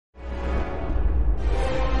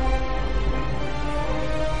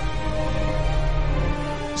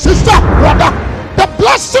Sister, brother, the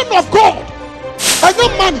blessing of God, and your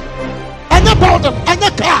money, and your building, and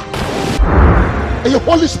your car, and your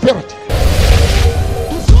Holy Spirit.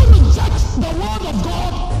 If you reject the word of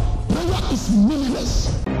God, prayer is meaningless.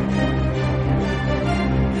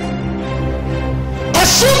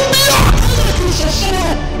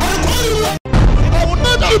 I will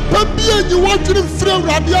never be you want to throw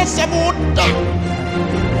radio someone down.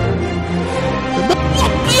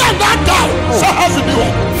 Be that guy, so has to do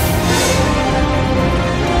it.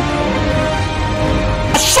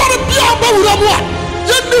 I should be a man.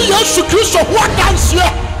 You need yes to Christ of what dance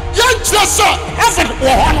here. You just heaven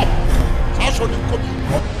or honor. That's what you come.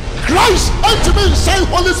 Christ unto me, say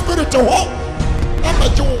Holy Spirit to walk. I'm a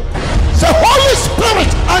Jew. Say Holy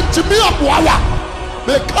Spirit unto me, a wawa.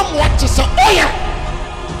 They come what to say, oh yeah.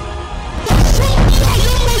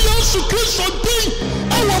 Yes to Christ of me.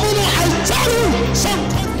 I tell you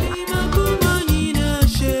something.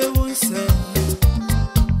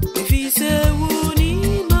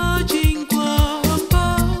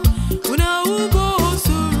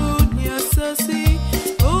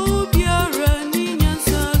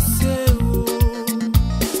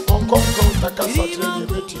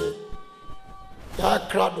 Ya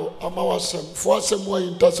krado amawasem fuasem wa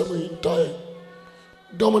intasem hintae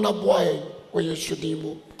domina boy we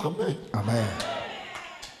yeshudimu amen amen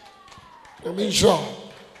emisha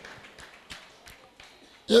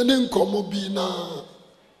yeni nkomo bi na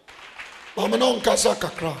mama na onkasa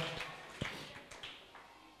kakra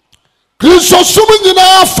Kristo sumu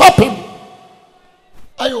nyina fapem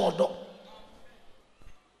ayo odo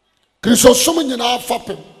Kristo sumu nyina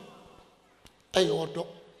fapem ayo odo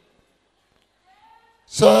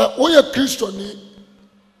Sir, we are Christiani.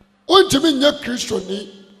 We to me nye Christiani.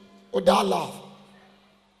 O da love.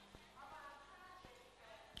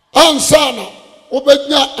 Ansana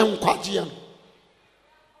obenya enkwagye no.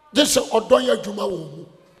 This odon ya dwuma wo mu.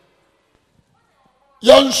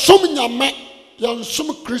 Yansum nyame,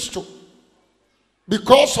 yansum Christo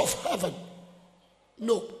because of heaven.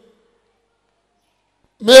 No.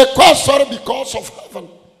 Me kwa sorry because of heaven.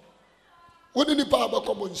 Wodi ni pa ba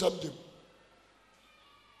ko bonsam dem.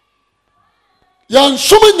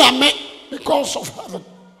 Yansum nyame because of heaven.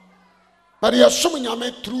 But yansum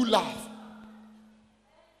nyame through love.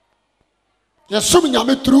 Yansum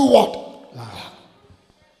nyame through what? Love.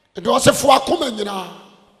 It was a for akoma nyina.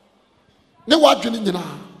 Ne wadwene nyina.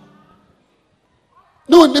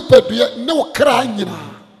 Ne onipadua, ne okra nyina.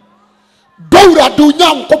 Dawura do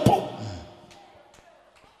nyankopon.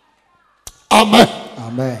 Amen.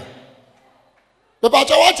 Amen. The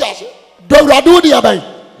bacha what you say? Dawura do di abai.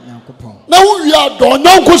 Now we are done.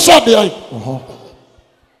 Now go Sadia.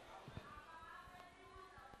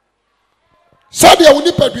 Sadia will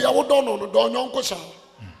nip be our don on don uncle Sa.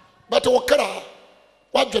 But Okara,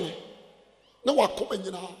 what Jenny? No one coming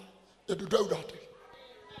in the do that.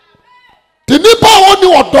 The Nipa only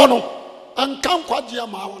what Donald and come Quadia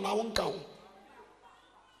when I won't count.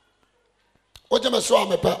 What you saw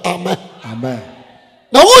me, amen. Amen.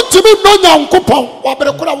 Now, what to me no young coupon, what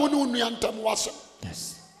better could I win you and Tam was? Yes.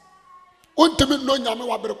 Untimi no nyame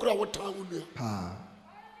wa berekura wo tan onua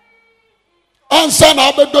ansa na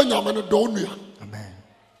abedo nyame no do onua amen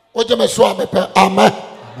oje meso amepe amen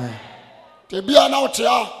amen te bia na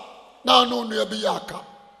otia na no onua bi yaka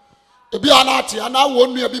e bia na atia na wo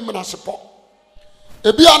onua bi menasepo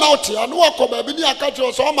e bia na otia no akoba bi ni aka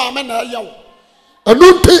che so ma me na ayewo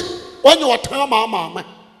enunti wonye wotan ma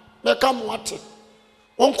me ka mo ate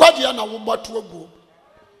wonkwaje na wo batu agu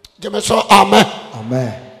je meso amen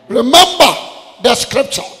amen. Remember the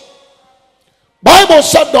scripture. Bible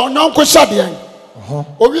said don't know said the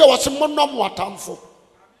we was monom watamfo.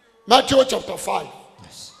 Matthew chapter 5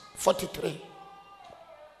 yes 43.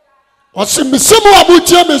 Was misimu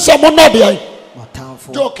abutie misamo no de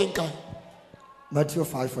watamfo. Joking kai. Matthew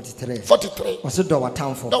 5:43. Was do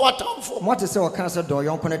watamfo. Do watamfo. What is say o kan say do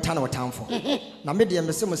yonko ne tan watamfo. Na me de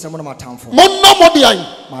misimu semo no watamfo. Monom de ai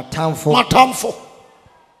watamfo. Watamfo.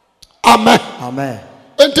 Amen. Amen.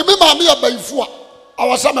 Enti me ma me abaifo a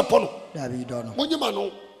awasa me pono dabi do no munyima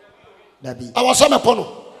no dabi awasa me pono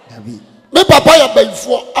dabi me papa ya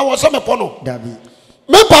abaifo awasa me pono dabi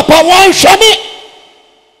me papa wan hwame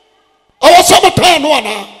awasa me tan no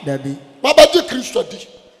ana dabi ma baje Kristo di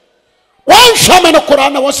wan hwame no kora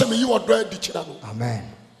na wasa me yi odo adi kira no amen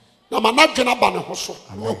na manadwena ba ne ho so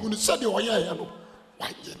na hunu se de oye ye no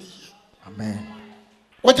wanye ni ye amen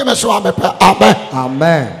woje me so amepe amen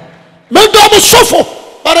amen me do me sofo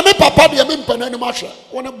but me papa de me mpana ni mahwe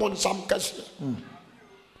wona bon sam kase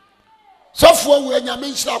sofo we nyame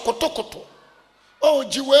nsira kotokoto o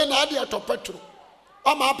jiwe na ade atopetro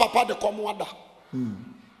ama papa de komo ada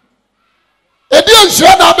edi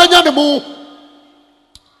anhyira na abenya ne mu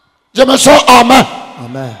jemeso amen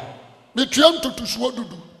Amen. Metuam tutusuo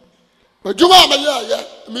dudu adwuma amaya ya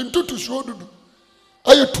me tutusuo dudu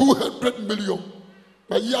aye 200 million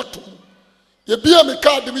mayato ye bia me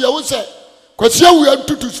card me ya wo se kwasi awu ya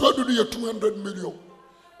tutusuo dudu ye 200 million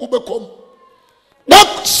ubekom na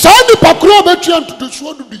sani pakro betuam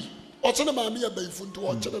tutusuo dudu o se ne maami ya baifu nti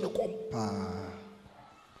o kyere ne kom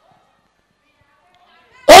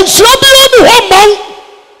onhyira bia ni ho man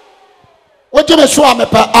wo je me so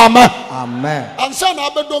amepa amen Amen. Ansa na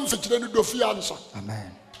abedom fikire ni dofi ansa.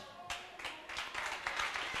 Amen.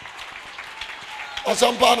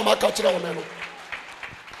 Asampa na makachira woneno.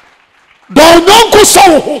 Don nonko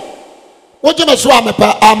sawo ho. Wo je me so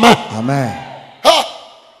amepa amen. Amen. Ha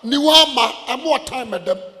ni wa ma amo time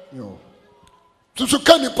medam. Yo. Tusu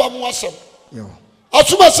kanipa mo asem. Yo.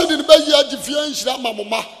 Asuma se ni be yi agifie nhira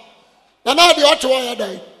mamoma. Na na de oche wa ya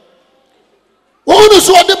dai. Wonu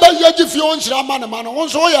so de be yi agifie nhira ma ne ma no. Won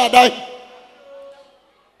so ya dai.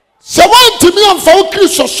 Se wantimi amfa wo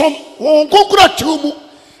Kristo som won konkura tiumu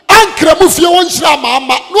ankra mu fie won hyira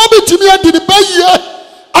maama no obetimi adi ne bayie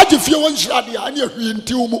age fie won hyira de ani ahwie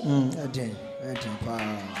ntiumu Eden pa.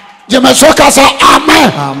 Jemeso kasa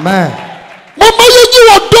amen. Amen. Mama yeji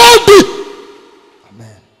wo dodi.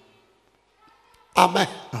 Amen. Amen.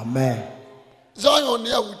 Amen. Zion ne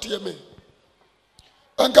awutie me.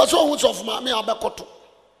 Anka so hu so fuma me abekoto.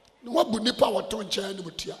 Ne wabu nipa woto nkyɛn ne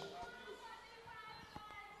mutia.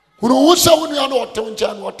 Who would say when you are not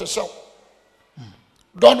telling what to sell?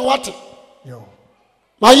 Don't what? Yo.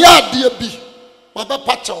 My yard, dear B. My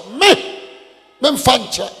pacho. Me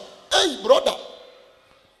fancha. Hey, brother.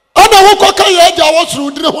 I know what I was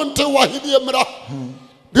through the hunter while he did mira.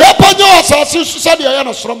 The Apanya assassin said, I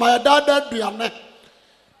am from my dad.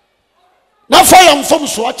 Now, fire from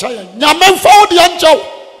Swatcha. Yaman found the angel.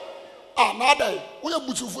 Ah, nada. We are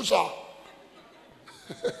Busufusa.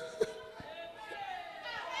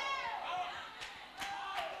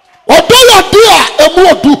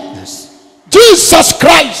 Yes. Jesus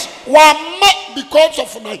Christ was met because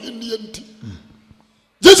of an Hindianity.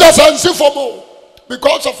 Jesus and Sifomo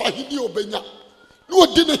because of a Hindi obenya. No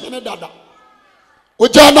didn't hear that.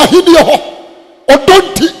 Ojana Hindi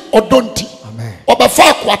odonti. Amen.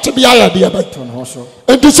 Obefa kwate bi aya de abeto.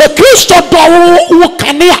 And it's a Christo do wo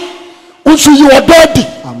kanea. Unsu you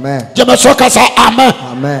ododi. Amen. Jemeso kasa amen.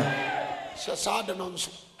 Amen. Se sa de no nso.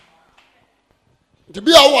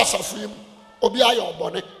 Dibi awo asafrim obi ayo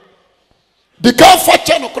obone. The car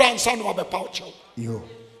fache no kra nsa no obepa oche. Yo.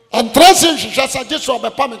 And trace hwehwe sa Jesu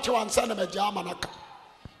obepa me che wansa na magya amanaka.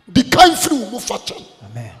 The kan free mu fache.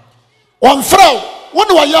 Amen. On frau,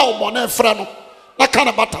 woni wa ya obone fra no. Na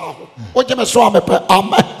kana bata ho. O je me so amepe.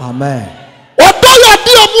 Amen. Amen. Odo ya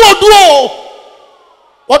di amu odu o.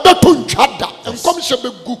 Odo to ntwada. Enkom hye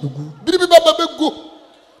begu. Biribi baba begu.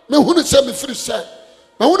 Me hunu se me free se.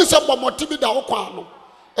 Me hunu se bomoti bi da wo kwa no.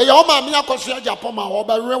 E ya o ma me akoso ya Japan ma wo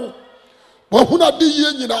ba rewo. Wo hunu adi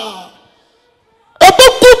ye nyina. E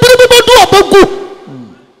begu biribi bedu abegu.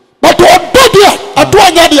 But odo dia ado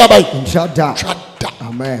anya dia bai. Shada.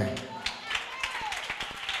 Amen.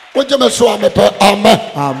 Wo je me so amepe. Amen.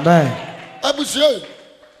 Amen. Abusie.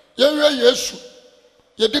 Ye Yesu.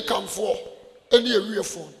 Ye di kamfo. Eni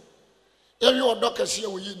ewiefo. Ye odo kase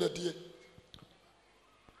wo yi na die.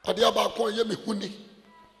 Ade aba ko ye me huni.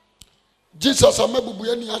 Jesus amabubu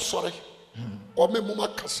ye ni asore. O me muma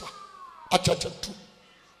kasa. Achachatu.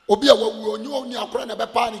 Obi a wawu onye oni akora na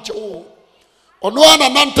bepa ni che wo. Ono ana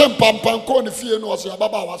nantem pampan ko ne fie no o se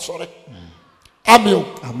ababa wa sore. Amen.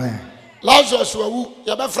 Amen. Lazarus wawu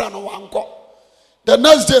ye be fra no wanko. The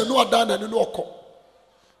next day no odan na no okọ.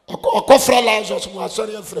 Okọ fra Lazarus mu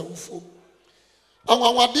asore ye fra ufo.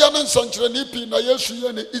 Anwanwade na nsankyere ni pi na Yesu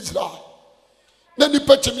ye ne Israel. Na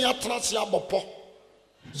nipa chimi atrase abopo.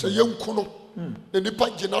 Se yenkuno. Na nipa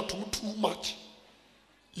gina too much.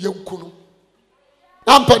 Yenkuno.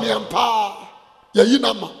 Nampani ampa ya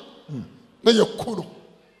yinama. Na yekuno.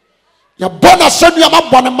 Ya bona senu ya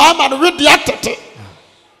mabone mama no wedi atete.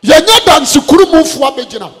 Ya nyada nsikuru mufu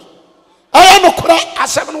abegina. Aya no kora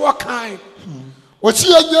asem no wakan.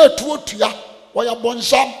 Wasi anya etuo tua. Wo ya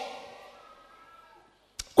bonsam.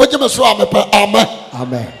 Koje me so amepa amen.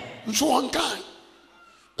 Amen. Nso wankan.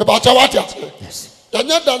 E ba cha wat ya. Yes. Ya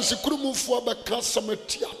nyada nsikuru mufu abeka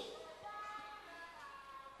samatia.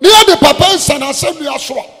 Ni ade papa nsan asem ya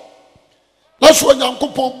so. Na so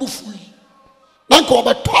nyankopon bufu yi. Na nka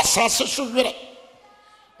obeto asase so were.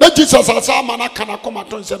 Na Jesus asa mana kana koma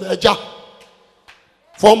ton se be agya.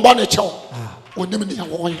 Fomba ne chew. Onim ne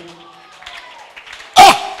awon.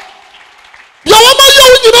 Ya wama ye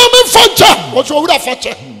nyina me fancha. Wo so wura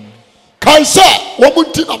fache. kaisa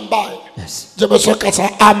womunti nambae Yes. jebeso kasa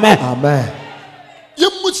amen. Amen.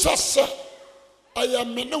 Yemusa se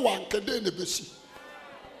ayamene wankade ne besi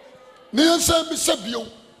ne yensa bi se bio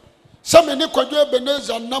se me ne kwadwo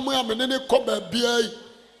Ebeneza nam ya me ne koba biai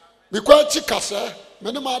me kwa chi kasa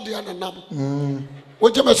me ne ma de anam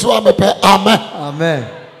wojemeso amepe amen. Amen.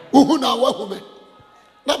 Uhu na wahume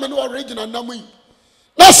na me no original nam yi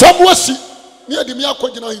na samwasi ne ade me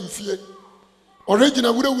akogina himfie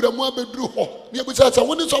original wura mu abeduru ho ne ebusa sa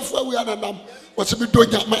woni sofo awi anam wose bi do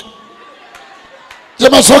nyame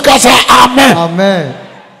jemeso kasa amen. Amen.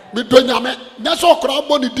 Me do nyame nya so okra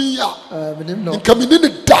bo ne din ya No. nkamini ne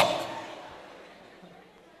da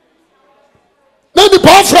na ni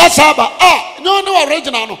pa fra saba nyo ne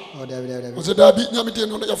original no Oh, there. wose da bi nyame din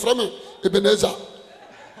no ya fra me Ebeneza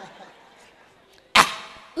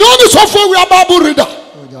no ni sofo awi ababu reader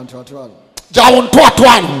Oh, John Trotwell. jawon to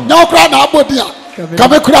atoan nya okra na abodi a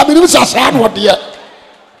kame kura me ni sasa no de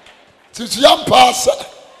sisi ampa sa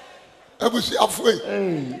abusi afoi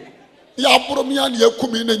ya buru mi an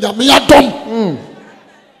yakumi ne nyame adom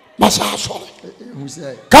masa asore Who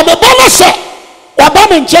say? kame bona se waba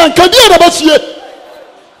me nchen kadi e ba sie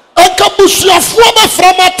enka busuafo ba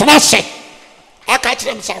frama trase aka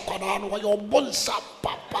kirem sa kwada no wo bonsa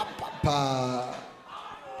papa Pa.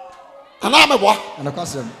 ana me bo And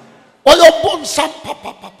Akwasi. wo bonsa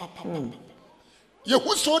papa ye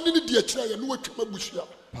hu so ni di akira ye no watwa busua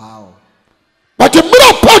Pow. but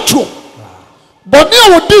mira patro boni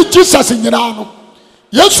a wodi Jesus nyina no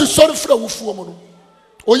Yesu sori fra wufuo mu no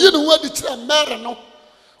oyi ne ho adi kira mere no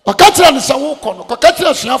okatira ne se wo kɔ no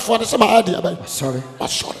kokatira suafo ne se ma ade abai Sorry.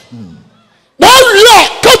 sorry na wi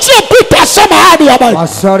katira Peter se ma ade abai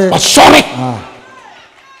sorry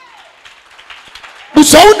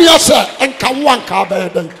busawu ni asa enka wo anka abai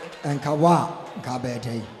dan enka wa enka abai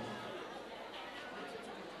dan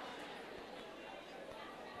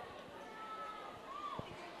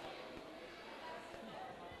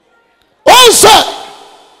onse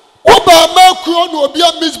oba makuo no obi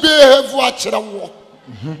a misbehave a kire wo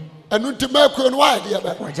enu nti makuo no wa ade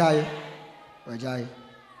abai wajai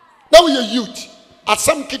now we youth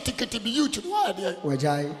asam kitikiti bi youth no wa ade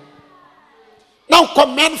wajai now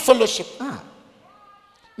command fellowship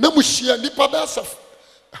na mushia nipa basa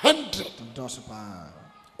 100 dosu pa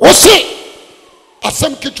osi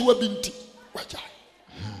asam kitwa binti wajai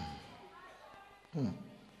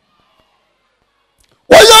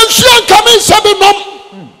wayanshia kame sabe nom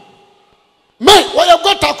me waya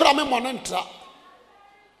gota kura me monentra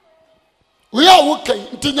we are okay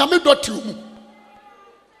nti nyame doti mu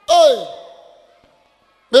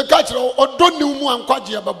me ka kire odoni mu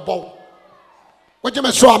ankwaje e bebo woje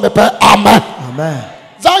me so amepe amen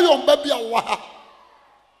Zion baby awa ha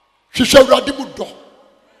hwehwe awurade mu do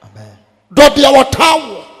amen do de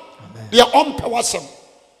awatawo de ompe wasem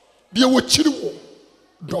de wo kiri wo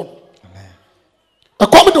do amen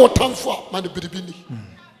akom de otamfo a man biribini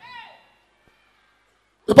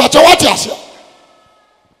e ba cha wati asia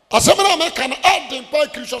asemna me kan eden pa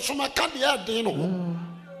kristo so ma kan de eden no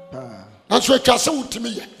na so atwa se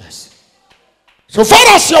wutimi ye so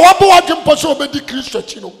far as you wabo wadwempo so obedi kristo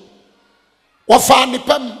chi no wafa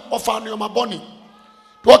nipam wafa no maboni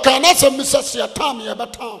to kana se misese atam ye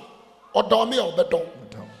betam odome ye obedom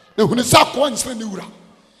na huni sa ko nsire ne wura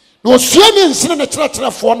na osua ne nsire ne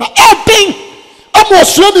kyerɛkyerɛfo na eden ama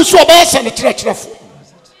osua ne so obayɛ ne kyerɛkyerɛfo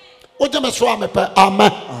oje me so amepa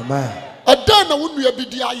amen adan na wonua bi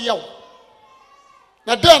di ayew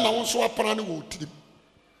na dan na won so apana ne wo tirim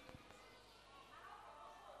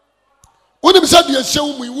wonim sɛ de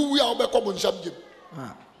ahyew mu iwuwu a wobɛkɔ mo nsam gye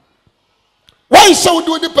why so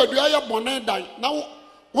do ni padua ya bɔne dan na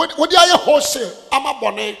wodi ayɛ wholesale ama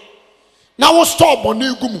bɔne na wo store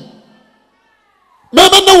bɔne gumu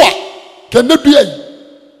meme ne wa kenne dua yi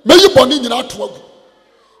meyi bɔne nyina to agu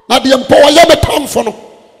na de mpo wɔyɛ betamfo no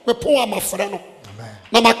me po amafrɛ no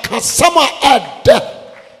na maka sama ade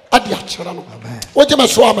ade akyerɛ no woje me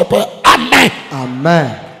so amepɛ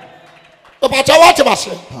amen papa cha wate ba se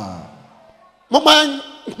mama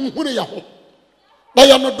hunu ya ho na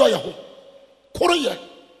ya no do ya ho koro ye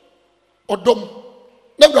odom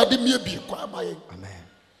na awurade mie bi kwa amaye amen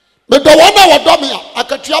me do wona wodom ya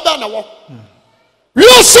akatua ba na wo wi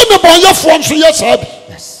ose me bonyefo nso ye sabi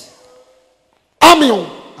yes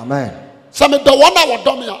amen sa me do wona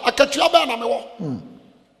wodom ya akatua ba na me wo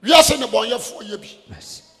wi ose ne bonyefo ye bi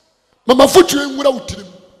yes mama futu enwura utirim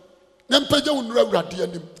na mpagye wonura awurade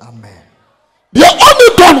anim amen de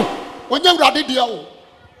oni do no wonya awurade de wo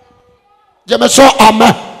je me so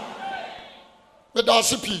amen me da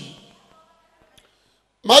sipi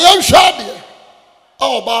ma yan hwade a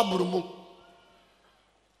oba burumu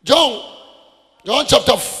John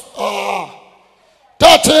chapter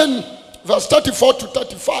 13 verse 34 to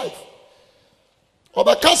 35.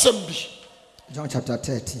 John chapter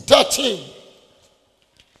 13.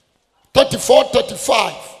 34,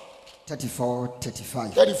 35. 34,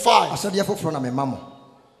 35. 35. I said, "Therefore, from my mama."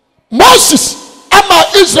 Moses, Emma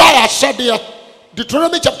Israel said there,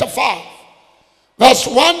 Deuteronomy chapter 5, verse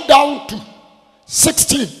 1 down to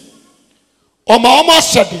 16. Oma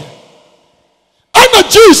said there, and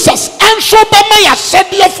Jesus, and so Bama said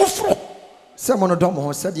there for someone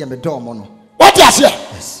domo said, "I am a domo." What is here?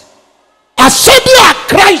 Yes. I said there,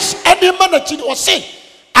 Christ, and the man that was saying,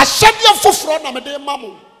 I said there for front of the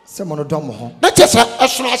mamu. Someone domo. That is a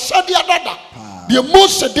said the other. The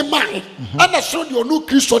most the man, and I saw your new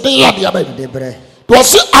Christ or the other.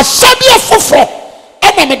 Was a said there for front,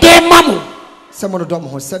 and I'm a damn mamu. Someone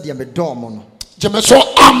domo said, "I am a domo." Jemeso,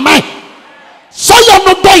 amen. Say you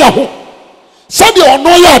no doya. Say you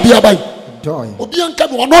no ya dear by. Obian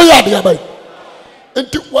can one no ya dear by.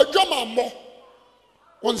 And to what your mamma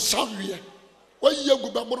on Saturday, where you go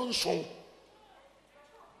back on song.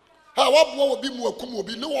 How will be more come will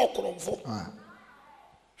be no walk on for.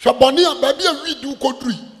 Shabonia, baby, we do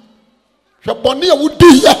country. Shabonia would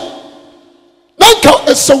be here. Nanka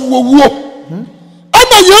is some woo. And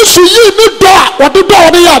I used to you no door, what the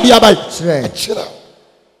door they are dear by.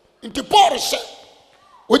 Into Paul said,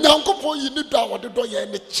 when Uncle Paul you need down what the door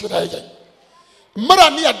and the children.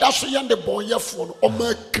 Marania Dashi and the boy your phone, or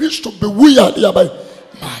my Christo be weird thereby.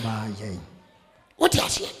 What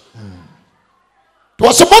is it? It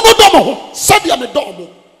was a monodomo, said you a domo.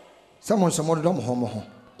 Someone domo homo.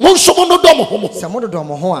 One someone domo homo. Someone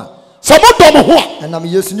domo hoa. Someone domo hoa. And I'm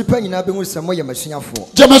using the penny now being with some way machine for.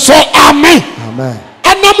 Jemeso, amen. Amen.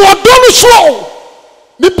 And I'm more domo slow.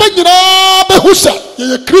 Nipena behusa,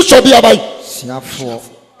 ye Christo thereby.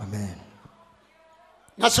 Amen.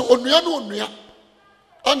 Nasa onuya.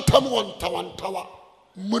 Antam wantawa.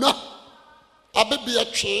 Muna. Abebi a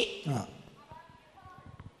tree.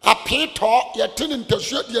 A peto, your tin to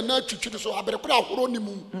shoot your nature so I better put out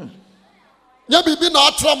Ronimu. Yabi be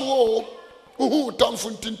not tram who come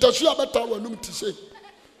from Tintasia better when to say.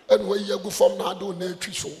 And where you go from Nado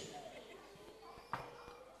nature so.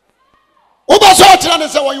 Obasan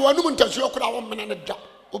is why you are no to show our man and a job.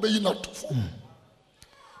 Obey not to fall.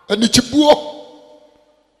 And it's a book.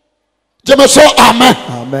 Jemeso, amen.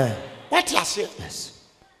 Amen. What you say? Yes.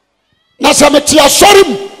 Nasametia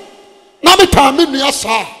sorry. Nami tami ni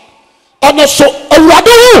asa. Ana so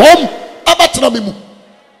awurade hom abatena memu.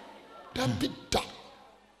 Dabida.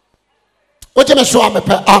 Oje me so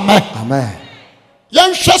amepe. Amen. Amen.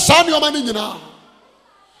 Yan hwe sa ne oma ni nyina.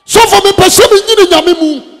 So for me pese me nyini nyame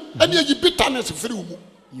mu. Ene yi bitterness free mu.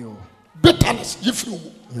 Yo. Bitterness yi free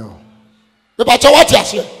mu. Yo. Me ba cha what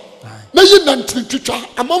ase. Na yi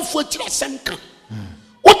nantritwitwa amanfo akira semka.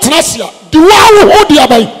 Wo tena sia di wa wo ho di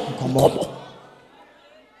abai. Komo.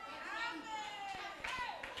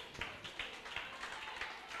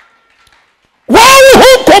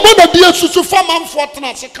 Command the dear Susu Faman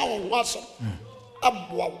Fortuna second was a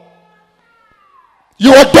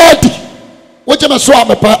you are dirty. What you so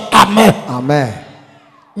amen. Amen.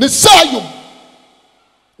 Nisayum.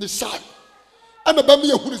 And the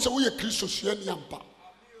Bamia who is away a Christus Yampa.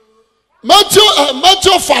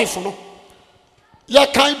 Matthew 5 no. Ya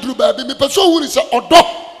kind drew baby, me person who is a odo.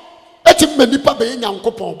 Eti menipa be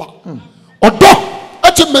nyankopon ba. Odo.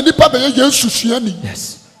 Eti menipa be Jesus yani.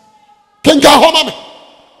 Yes. Kenga homa me.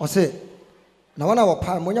 I say, now one hour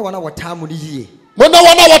palm, when you want our time with ye. When I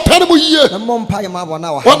want our time with ye, the mom pie ma 1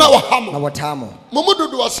 hour, 1 hour ham, our time. Mumudu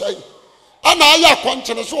do I say, and I are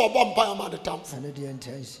conscious so a bomb by the time.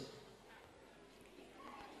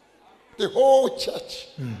 The whole church.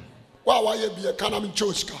 Why you be a canam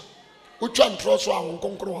choska? Which one trust one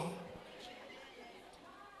conqueror?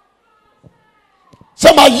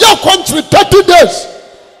 Some are your country 30 days.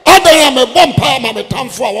 And I am a bomb pie, my time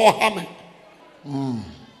for our hammer.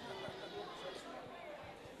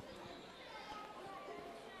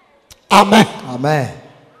 Amen. Amen.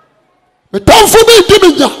 Me time for me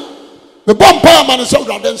diminya. Me bompa man so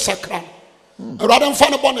raden sakran. Raden fa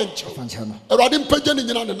ne bonenche. Raden pagye ne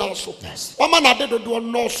nyina ne naso. Wama na de do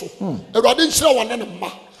no so. Raden hire won ne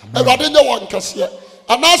ma. Raden nye won kase.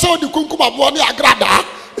 Anasa odi kunkum abo ne agrada.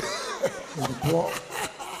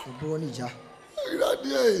 Ebo ni ja.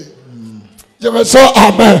 Raden. Je so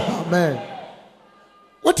amen. Amen.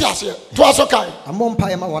 What you say? To us okay. A mom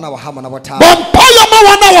pie ma 1 hour ham na what time. Bompa ma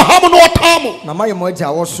 1 hour ham no time. Na my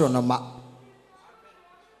moja wo so na ma.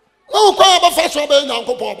 Oh, kwa ba fa so be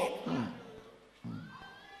nyankopon ba.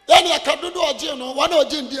 Yani akadodo oje no, wana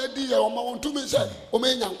oje ndi adi ye o ma won tumi se o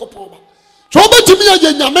me nyankopon ba. So betimi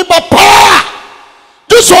ye nyame ba pa.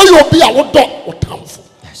 This all you be a wodo otamfo.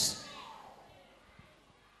 Yes.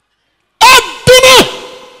 Adina.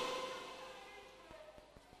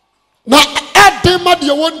 Na adema de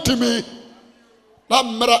wontimi. Na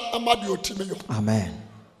mra amade otimi yo. Amen.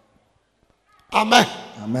 Amen.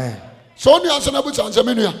 Amen. So ni ansa na buta ansa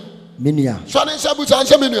menua. Minia. So ni ansa buta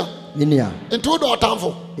ansa menua. Minia. Into do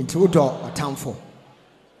otamfo. Into do otamfo.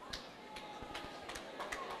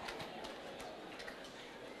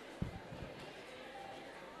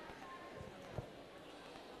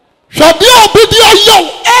 Shadia obidia yo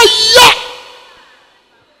eya.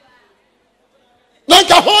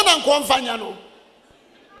 Nanka hona nkwamfanya no.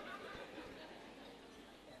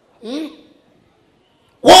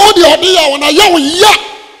 Wo di odi ya wona yo ya.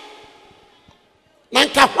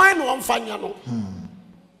 Nanka hwan no mfanya no.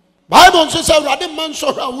 Bible nso say urade man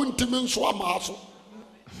so hwa wontimi nso amaaso.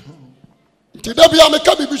 Nti da bia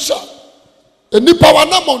meka bibisa. Enipa wa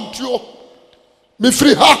na montuo. Me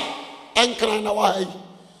free ha ankran na wa hai.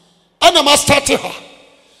 Ana ma start ha.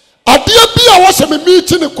 Adia bia wo se me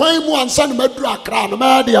meet ne kwan mu ansa na maduru akra no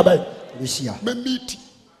ma de abai. Bisia. Me meet.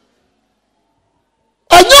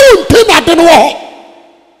 Anya unti na de no ho.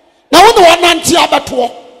 Na wo no wananti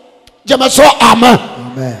abeto. Jema so amen.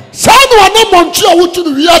 Amen. Sa no wana montu a wotu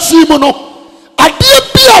no wiase mu no. Adia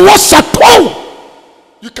bia wo sato.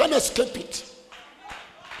 You can't escape it.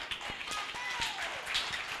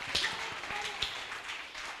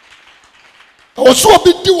 Also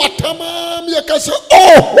be di watama me ka say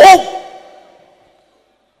oh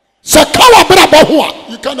sakawa bra bo ho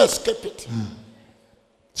you can't escape it.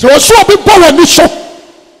 So also be born ni so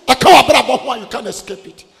akawa bra bo ho you can't escape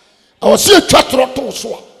it. I was see twatro to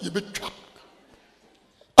so you be trap.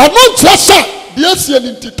 And not just say the asian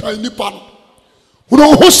entitai nipa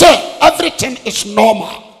no who say everything is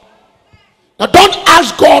normal. Now don't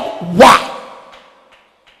ask God why.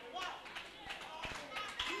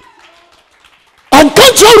 And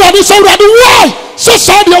can't you already say already why? Say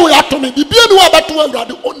Sadia we have to me. The being who about to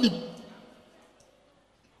already only.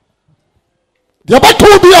 The about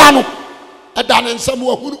to be ano. A done in some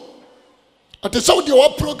way. At the Saudi war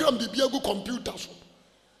program the be a good computers.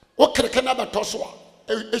 What can I about Toswa?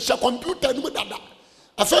 It's a computer with that.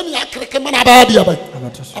 A family I can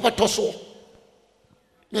about Toswa.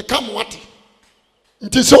 They come what?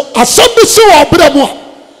 It is so assembly so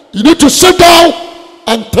you need to sit down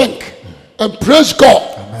and think. And praise God.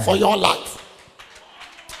 Amen. For your life.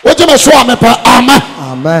 What do you say? Amen.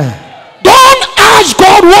 Amen. Don't ask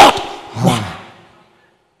God what? Why?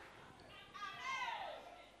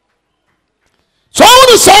 So I want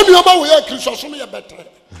to say you about where Christians are better.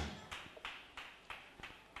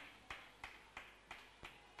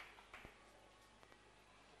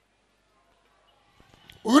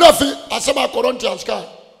 We have to ask about Corinthians.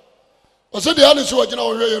 I said the other show you know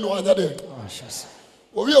where you know another. Oh, yes.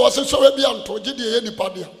 We was so be on to Gidi any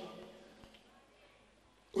party.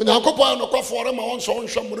 When I go on a cough for him, I want so on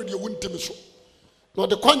somebody wouldn't tell me so. No,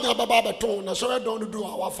 the Quanya Baba tone, I saw I don't do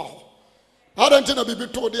our foul. I don't think I'll be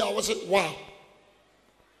told I was wow.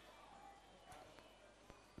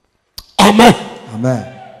 Amen. Amen.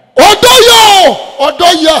 Odo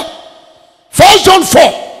 1 John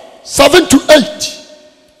 4, 7 to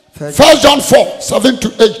 8. 1 John 4, 7 to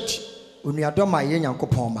 8. Unuadoma ye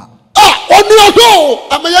Nyankopon ma. Onuado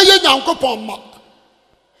amaye Nyankopon ma.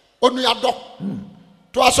 Onuado.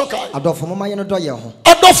 To asoka. Adofo mama ye no do ye ho.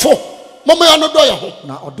 Adofo mama ye no do ye ho.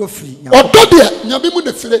 Na odofri Nyankopon. Odo de nyame mu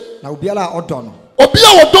ne fire. Na obiara odo no. Obi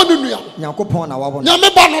a odo ne nua. Nyankopon na wabo. Nyame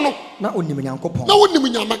ba no no. Na onim Nyankopon. Na wonim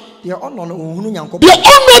nyame. Ye ono no ohunu Nyankopon. Ye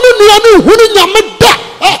ono ne nua ne ohunu nyame da.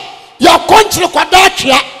 Ya kontre kwada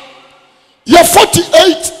atwea. Ye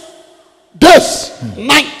 48 days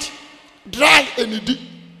night dry and deep.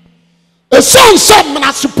 A son some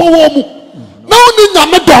manasipo mu. Na oni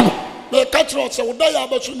nyame don. Na catch us say oda ya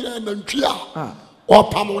abasu ni na ntwia. O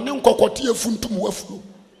pam ne nkokote afuntum wafuru.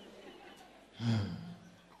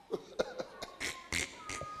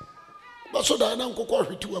 Baso da na nkokọ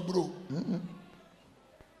hweti waburo.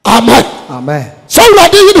 Amen. Amen. So we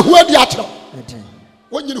dey yin hu adi akira.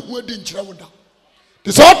 Wonyin hu adi nkira woda.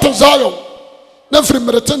 This out of Zion. Na firi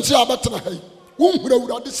meretensi abatena hai. Wonhura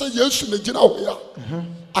wurade say Yesu na gina ho ya.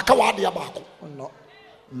 Aka wa ade abako.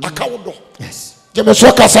 Aka wodo. Yes. Jeme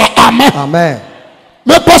so kasa amen. Amen.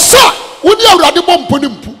 Me pasa woni awurade bompo ne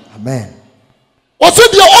mpu. Amen. O se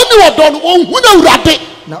de oni wodo no wonhu na awurade.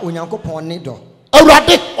 Na Onyankopon ni do.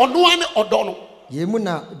 Awurade ono ane odo no. Yemu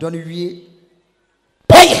na do no wie.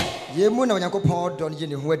 Paye. Yemu na Onyankopon do no ye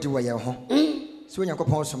ne ho adi wo ye ho. So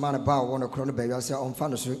Onyankopon so ma na ba wo no kro no ba wi ase omfa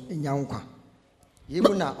no so nya nkwa.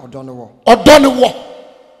 Yemu na odo no wo. Odo ne wo.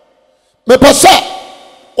 me pesa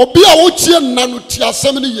obi a wo tie nna no tie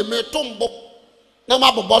asem ne ye me tombo na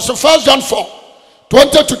mabobo so 1 John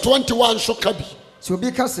 4:20 to 21 so ka bi so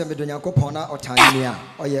obi ka se me do Nyankopon na otane ne a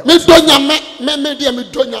oye me do nyame me de me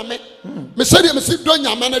do nyame me se de me si do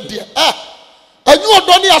nyame na de anyu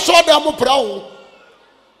odo ne aso da mo pra wo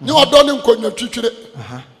ni odo ne nkonwa twitwire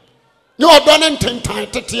ni odo ne ntentan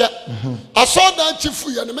tete aso da chifu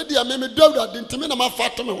ye ne me de me do awurade ntimi na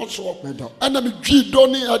mafato me ho so ana me dwi do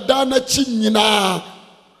ne ada na chi nyina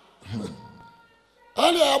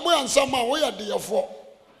ale amo ansama wo ya de yefo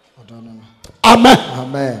amen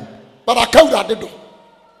amen but akawurade do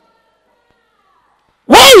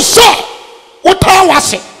why so what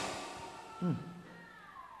was it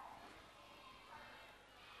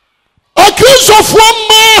a case of 1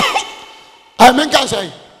 man I mean can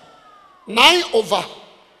say 9/10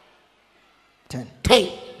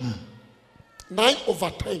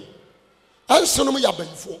 9/10 and so ya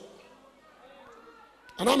benfo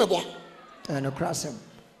ana me bo no crasem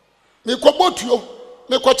me ko botuo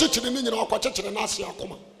me ko chichiri ni nyina ko chichiri na ase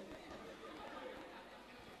akoma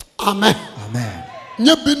amen amen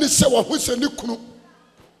nye bi ni se wo ho se ni kunu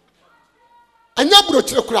anya buro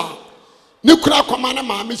kire kura ni kura akoma na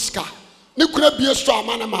maame sika ni kura bie so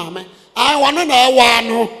ama na maame ai wono na ewa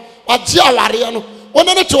no wagye aware no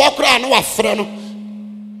wono ne te wo kura no wafre no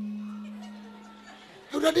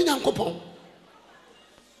awurade Nyankopɔn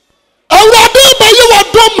awurade ba yi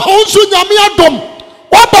wadom ho so nyame adom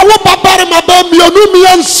waba wo babare ma ba mienu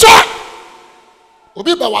miensa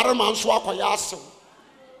obi ba ware ma nso akoya asew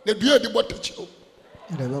na dua di botachiro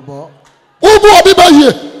Ubo obi ba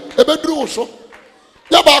yie ebeduru wo so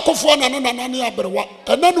ya ba akofo na ne abrewa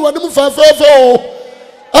ena ne wanim fafefe o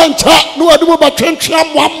encha ne wanim ba twentwe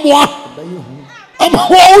amoamoa ama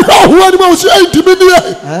ho anim o si antimi nie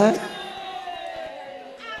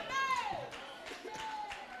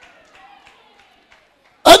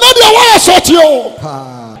ena dia wa asoti o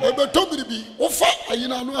ebeto biribi wo fa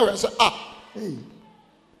ayina no ahwe se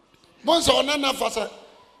bonso onana fa se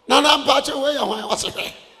nana mpache we ya hwan wase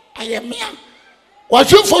ayemia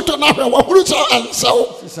wahwe photo na hwe wahuru sa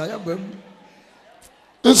ansawo sisaya bam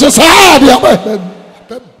nsesa dia bam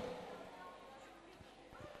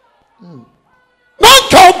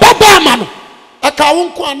nanka baba ma no aka wo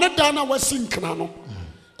nko anada na wasi nkran no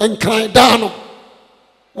nkran da no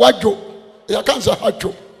wadwo ya kansa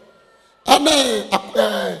hadwo ane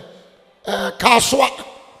kaswa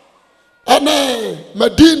ane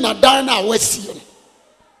medina dan na wasi no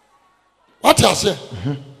what you say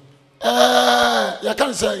ya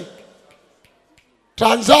kansa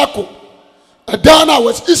Transaco dana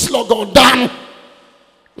was islogon dan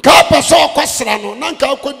ka paso kwasra no nanka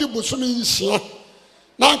akodi busumi nsia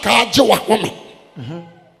nanka age wa home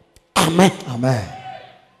amen amen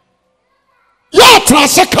ya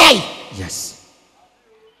transakai yes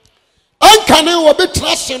ankane wo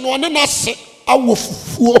betrase no ne nase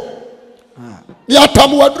awofufuo ni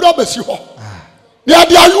atamu wadura besi ho ni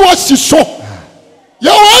ade ayo asiso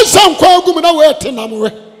ya wansa nkwa agum na we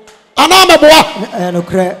tenamwe ana meboa no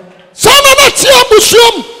kre sana na ti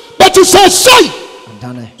abusuam but you say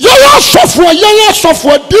ya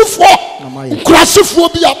sofo difo nkurasefo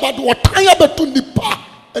bi abado wotan ya betu nipa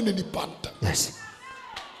ene nipa nta yes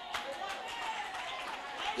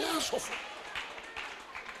ya sofo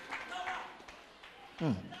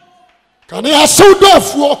kan ya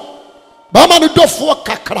sewdafuo ba ma ne dofuo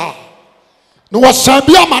kakra no wasan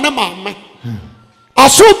bi ama ne maame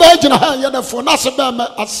aso ba gina ha ye nafo na se ba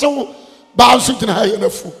ma aso ba nso gina ha ye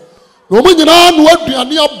nafo no mo nyina no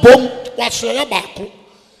aduane abom waso ye baako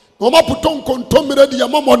no ma puton kontomire de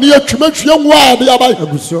yamamo ne atwumatwie nwa de abai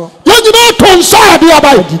aguso ye nyina tonsa de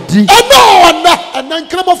abai ena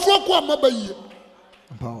nkramofo ko amabaye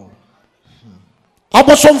bawo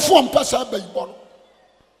abosomfo mpasa abai bono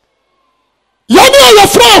ye ne ye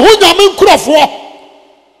fra ho nyame nkurofo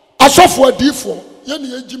asofo adifo ye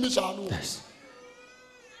ne ejimi sa no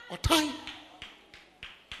otan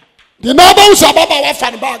di na ba usa baba wa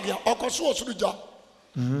fan bag ya okoso osuruja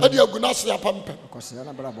adi aguna se apampe okoso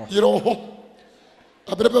na brabo yiro ho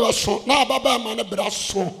abrebe ba so na baba ma na bra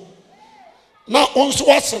so na onso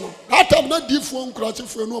wase no atam na difo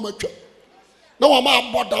nkurasefo enu omatwa na wa ma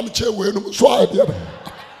abodam che we nu so ade ba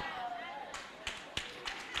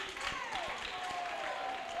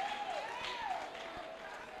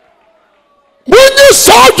munyi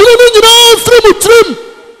saaduru ni nyina trim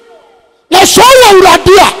na so wa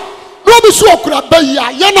urade a no bi so okura bayi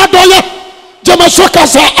a ye na doye jemaso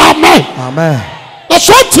kasa amen amen na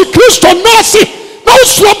so ti Kristo nasi na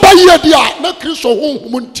so bayi a dia na Kristo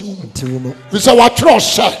honhom ntiwu bisa wa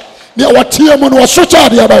trust ne wa tie mu no so cha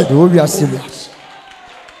dia bai do wi asem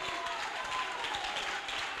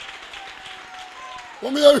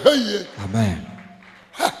Amen.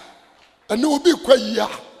 And no be quite ya.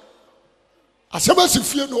 As a massive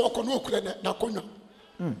fear no okra na konya.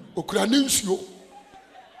 Okra ninsio.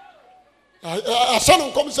 A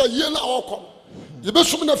son comes a year now come. You be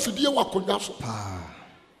summoned a fidea wakonya so.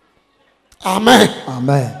 Amen.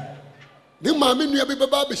 Amen. The mammy near be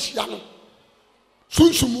baby shiano.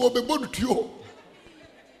 Soon some will be born to you.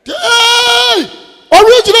 Hey!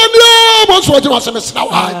 Original was what you was a mess now.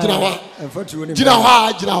 Jinawa,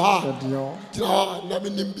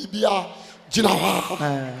 Namin Bibia,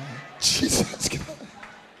 Jinawa. Jesus.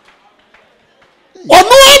 Oh,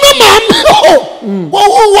 no, man.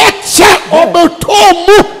 What's that? Oh, Tom.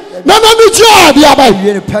 No,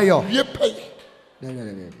 you pay.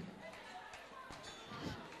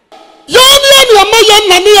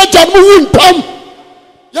 Yana, Jamu, Tom.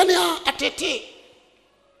 Yana, Atete.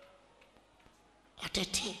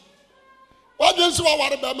 What does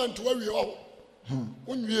our Batman to where we all?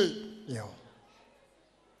 When we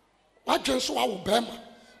what does our Bama?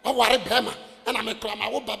 I worry Bama, and I'm a clam, I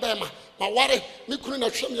will Bama. My worry, me couldn't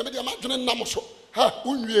have shown you the imagining Namoso. Ha,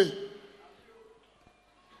 when we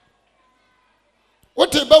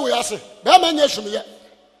what did we ask? Bama, yes, me.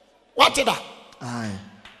 What did I? Aye.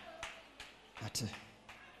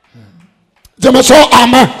 Jamaso,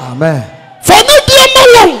 Amen. Amen. For no dear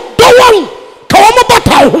Malone, the one. Come back.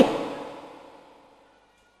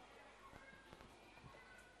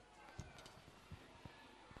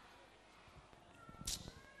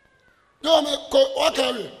 No, what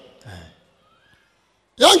are you?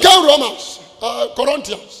 Young Romans,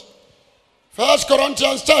 Corinthians. 1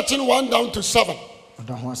 Corinthians 13:1 down to 7.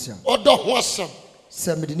 Odo Hwasem.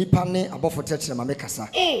 Se me ni pane abofo tetre ma mekasa.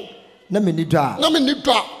 Na me ni do a. Na me ni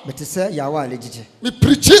do a. Mete se yawa alegije. Me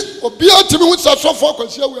preach obi atimi hu sa sofo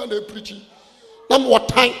kwasi awu na preach. Nam what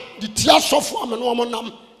time the tear sofo am no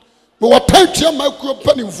nam. Me what time tear ma ku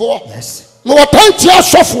panimfo. Yes. Me what time tear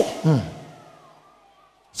sofo.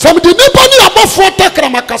 Some the nipa ni abofo tekra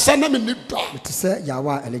makasa na me ni do a. Mete se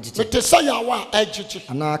yawa alegije. Mete se yawa agije.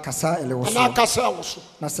 Ana kasa elewo so. Ana kasa wo so.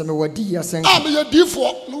 Na se me wadi yasen. Ah me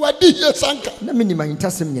yadifo, me wadi yasanka. Na me ni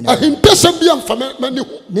mahintasem nyina. Ahintasem bi amfa mani ho.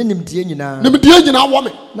 Ne nimdie nyina. Nimdie nyina wo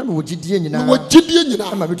me. Na me wogidie nyina. Me wogidie nyina.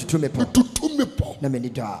 Na me tutu me po. Tutu me po. Na me ni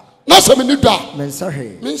do a. Na se me ni do a. Me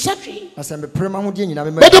nsahwe. Me nsahwe. Na se me prema hodie nyina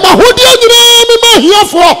me. Me de ma hodie nyina me ma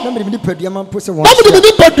hiafo. Na me ni padua ma po se won. Na me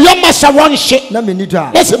ni padua ma sa won hye. Na me ni do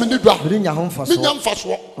a. Na se me ni do a. Me nya ho mfaso. Me nya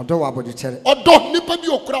mfaso. Odo wa aboje chere. Odo nipa bi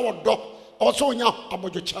okura odo. Also onya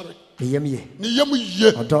aboje chere. Niyemye.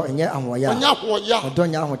 Niyemye. Odo enye ahoya. Onya ahoya. Odo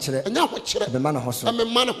nya ho chere. Enya ho chere. Be ma na ho so. Be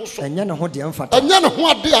ma na ho so. Enye ne ho de emfata. Enye ne ho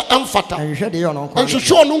ade a emfata. Enhwe de yo no nko.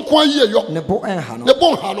 Enhwe ono nko aye yo. Ne bo enha no. Ne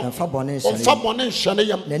bo enha no. Emfa bone nhye. Emfa bone nhye ne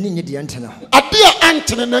yam. Na ni nye de entene ho. Ade a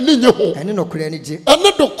antene na ni nye ho. Ene no kura ni je.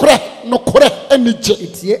 Ene do kura no kura eni je.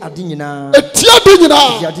 Etie ade nyina. Etie ade nyina.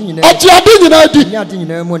 Etie ade nyina. Etie ade nyina di. Enye ade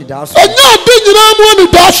nyina mu ni da so. Enye ade nyina mu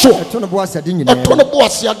ni da so. Eto no bo ase ade nyina. Eto no bo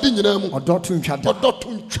ase ade nyina mu. Odo tu ntwa da. Odo tu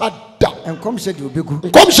ntwa da. Enkom se de obegu.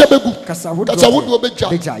 Enkom se begu. Kasa wodo obeja.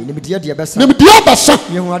 Beja ni medie de besa. Ni medie basa.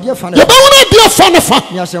 Ye hu ade fa na. Ye ba wona de fa na fa.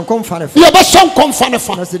 Ni ase enkom fa na fa. Ye ba se enkom fa na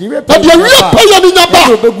fa. Na se de we pa. De we pa ya ni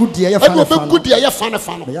nyaba. Obegu de ye fa na fa. Obegu de ye fa na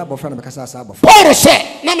fa. Me ya bofra na me kasa sa bofra. Paul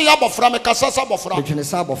se na me ya bofra me kasa sa bofra. Me dwene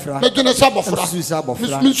sa bofra. Me dwene sa bofra. Susu sa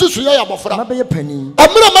bofra. Me susu ya bofra. Ma be ye pani.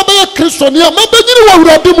 Amira ma be ye Kristo ni ma be nyiri wa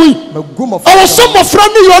wurade mu yi. Me gumo fa. Awo se bofra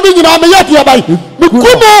ni yo ni nyina me ya de bai. Me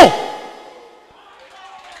gumo.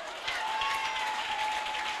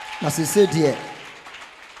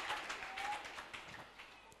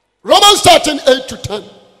 Romans 13:8-10.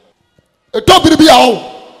 A topic be our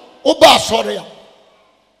Oba sorry.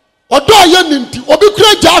 Odo ye ninti, obi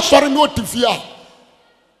kura ja sorry no tifia.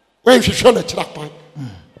 When she show the chapter.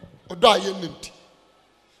 Odo ye ninti.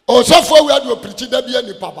 O so for we adu preach da bia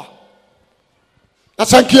ni papa.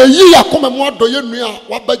 Asanke yi akoma mo odo ye nua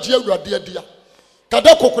wa bagie awurade adia.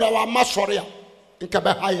 Kada kokura wa ma sorry a. Nka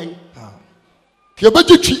be hayen.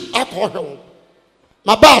 Yebejitwi akohwe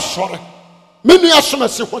ma ba sore menu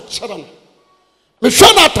asomase ho kire no me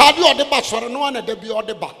hwe na atade ode ba sore no na da bi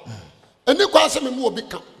ode ba eni kwa se me mu obi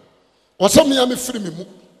ka wose me ya me firi me mu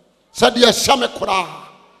sade ya hyame kora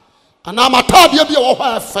ana matade bi wo ho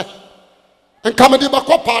afa enka me de ba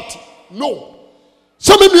ko party no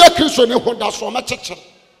se me nua Kristo ne ho da so ma kekere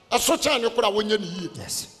eso kya ne kora wonya ne yie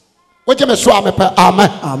yes woje me so amepa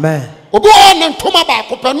amen amen obi o ne ntoma ba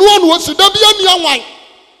ko pe no no osi da bia ni anwan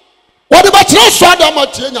wo de ba kire so da ma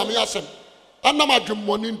tie nyame asem anam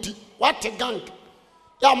adwemmoni nti what gang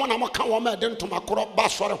ya mo na mo ka wo ma de ntoma koro ba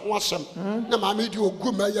sore ho asem na ma me di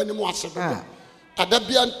ogu ma ya ni mo asem ada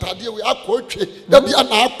bia ntade we akotwe da bia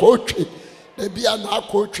na akotwe da bia na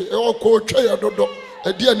akotwe e okotwe ya dodo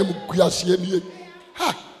edi anim guase nie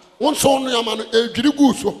ha won so no yama no edwiri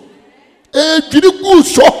gu so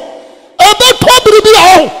ebeto biribi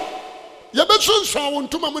aho yebesunsan won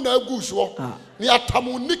tuma mu na agu so ni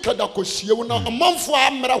atamu nika da kosie wo na amanfo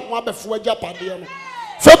amra ho abefo agapade no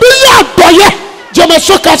fa bi ya doye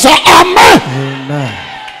jemeso kasa amen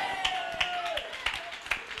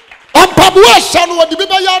ampabuwa sanu wodi bi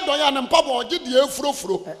ba ya doye na mpabo oje de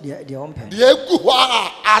efurofuro de ompe de egu ho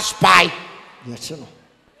aspy de chino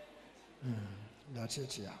da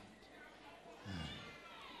chichia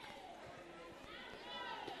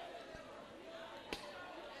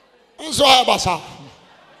nso abasa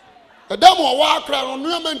edamo wa akra no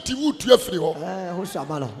nuama nti wutu afiri ho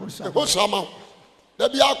ho sama da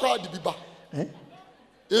bi akra de biba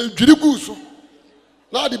edwiri gu so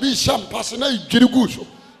na de bi champagne na edwiri gu so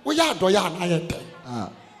wo ya do ya na yete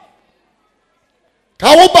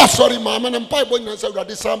ka wo ba sorry mama na mpa ibo nyina se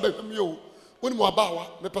urade samba hwemi o woni mo abawa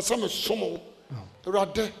me pesa me somo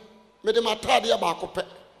urade me de matade ya ba akopɛ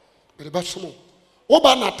me de ba somo wo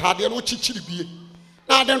ba na tade no chichiri bie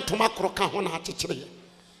na de ntoma kroka ho na akyekere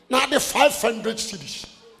na de 500 cedis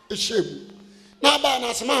ehemu na ba na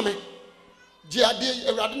asema me je ade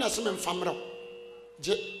awurade na se me mfamre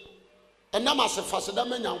je enam asefa se da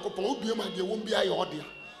manyankopon obie ma de won bia ye odea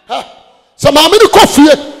ha se ma me ni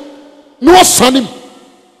kofie no osanim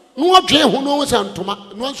no odwe ho no se ntoma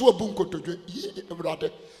no nso obu nkotodwe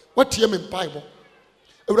awurade watie me mpaibo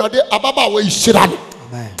awurade ababa wa yishira ne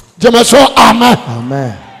amen je me so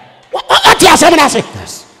amen ati asem na se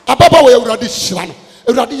ababa wa awurade shira no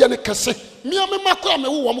awurade ye ne kese mia me makora me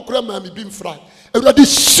wo mo kora ma me bi mfra awurade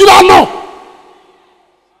shira no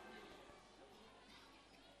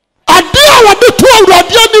ade a wode to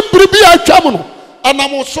awurade ani bribi atwam no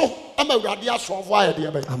anam so ama awurade asofo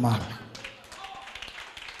ayede be amen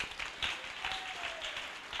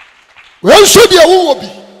we so de wo bi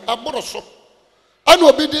aboro so ana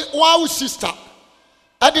obi de wa sister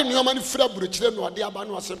ade nuoma ne fira burochire no ade aba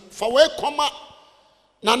no ase fa we koma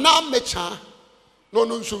na na mecha no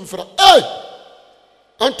no nso mfira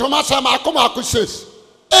antoma sama akoma akuses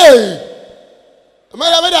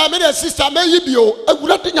me sister me yibio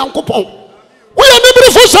agurate nyankopon wo ya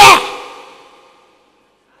mebiri fo sa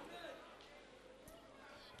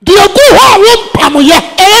de agu ho wo mpam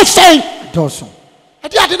ye sen doso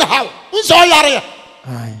ade na hawo nso yare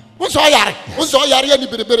nso yare ni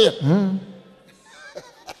berebere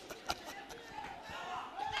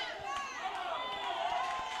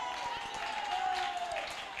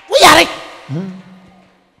yare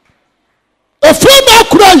efrema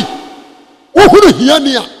kurai wohuru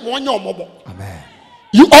hiania wonye omobo amen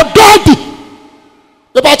you ododi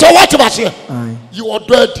the battle what was here you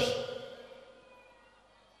ododi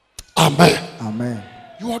amen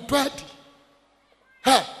you ododi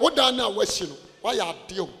ha woda na wasi no why are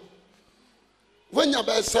deal when you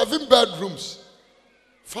be 7 bedrooms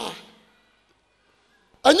fine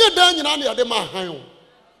anya dan nyina na yade ma han o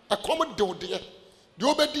akom de ode de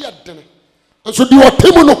obedi adene enso di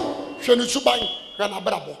otemu no hwe ne suban hwe na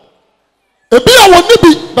brabo ebi a woni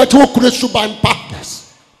bi but okura suban pa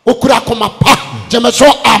yes okura koma pa jemeso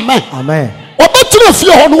amen obetre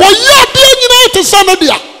fie ho no wo ya de nyina te sa no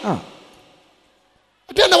dia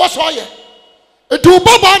de na wo so ye edu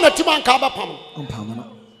baba na timan ka ba pam no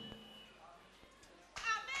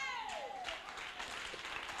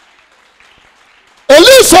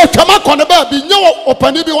Elisa kama kone baby nyo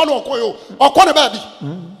opani bi wono okoyo okone baby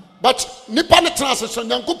but nipa ne transition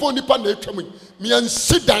nyankopon nipa na etwam mi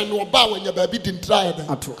ansi dan no ba wanya baby din try dan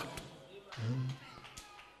ato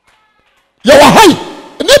ya wa hai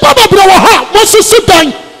nipa ba bro wa ha mo sisi dan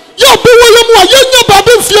ya bi wo yemu a yenya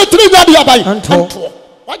baby mfie tiri nya dia bai anto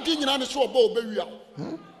wadi nyina ne so oba obewia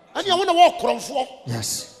ani a wona wo kromfo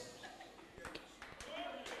yes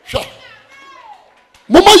sha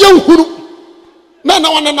mama ye hunu na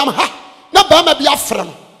wana nam ha na ba ma bi afra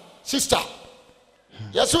no sister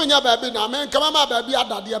yeso nya ba bi na men kama ma ba bi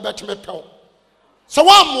adade betime pew so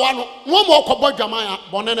wa moa no wo mo okobọ dwaman a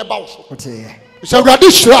bone ne ba wo so ote se awurade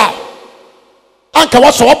hira anka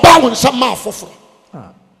wo so ba wo nsam ma afoforo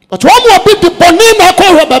but wo mo bi di bone na ko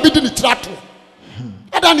ho ba bi di ni trato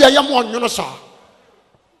ada ne ye mo onyono sa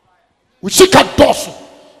wo sika doso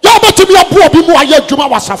ya betimi abo obi mu aye adwuma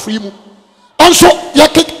wasafo yi mu anso ye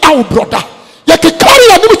kick out brother ya ke kari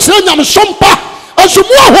ya nimu kire nyam sompa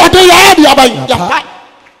azumu ahode ya de aban ya pa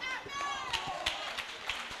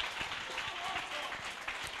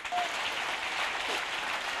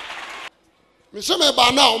mi se me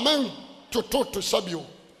ba na o men to sabio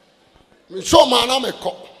mi so ma na me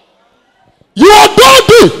ko you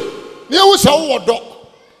ododi ni e wo se wo do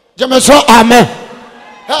je me so amen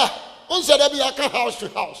ha On said every house to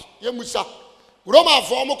house. Yemusa. Roma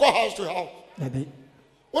form house to house.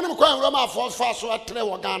 When I'm going Roma for fast so at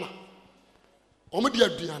Ghana. Omedia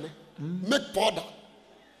Diane. Make powder.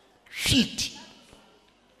 Sheet.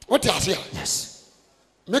 What is here? Yes.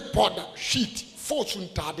 Make powder. Sheet. Fortune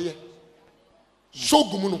Tade. So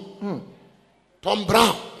Gumuno. Tom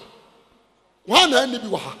Brown. One enemy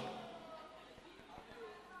waha.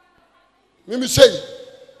 Mimi say,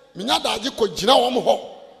 Minyada Jiko Jina Omo.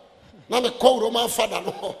 Na me call Roman father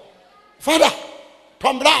no. Father,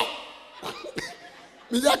 Tom Brown.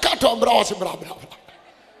 Mijaka Tom Brown was bra bra.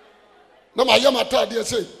 Na ma yama ta dey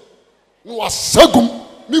say, no wasagum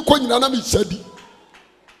mi ko nyina na mi sadi.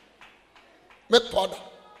 Me powder.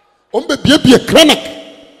 Ombe bie clinic.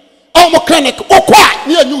 Omo clinic okwa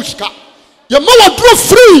na anyu sika. Ye ma wadro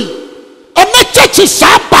free. And the churches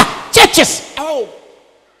saba churches. Oh.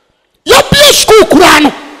 You be a school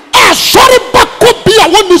kurano. Ah, sorry, but could be a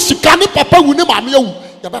one is sikani papa who never knew. You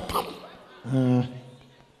have a pam.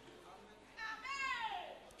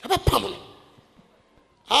 Have a pam.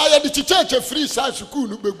 I had the church a free size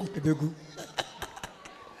school.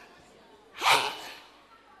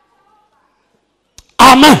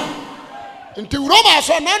 Amen. Until Roma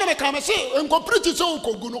saw none of the come say, and go pretty so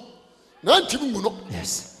Koguno.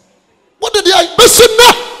 Yes. What did I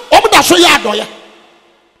Bessinda? Omda so yadoya.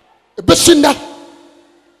 Bessinda.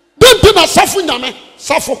 Don't na safu nyame,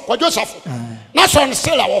 safu, kwajo safu. Na so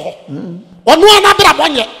nsela wo ho. Ono anabra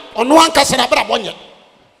bonye, ono ankasa na bra bonye.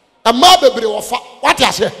 Ama bebre wo fa, what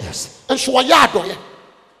you say? Yes. Enso wo yadoya.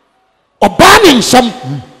 Oba ni nsam.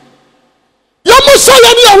 Yamu so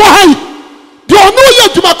ye ni wo hai. De ono ye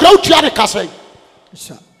djuma kra utua ne kasa.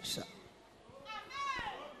 Sha.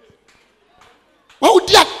 Oh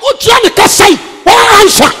dear, what you can say? What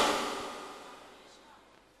answer?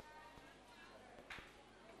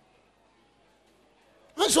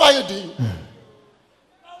 That's why you do.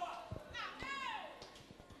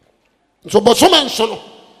 So, but some mention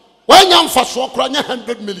when you for so crying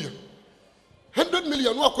 100 million. 100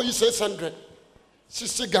 million, what could you say 600?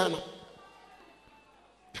 60 Ghana.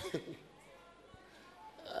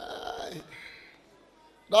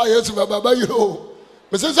 That is my baba, you.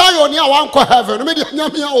 Mrs. Zion, you want to heaven. Me dey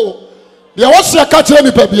nyame o. Dey was ya ka kire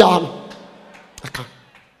ni pa bia no. Aka.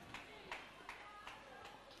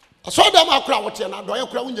 Aso dem akura wote na do ye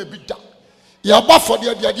kura wonya bi da. Ya ba for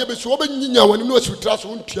de be so obenyinya wani no asutra so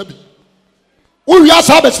ntua bi. Wo wi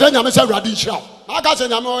asa be sire nyame se awrade nhira. Na ka se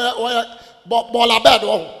nyame o bola bed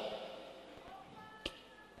wo.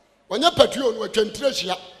 Wonya patuo no atwantire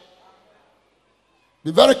hia.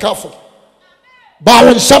 Be very careful. Ba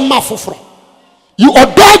won samma foforo. You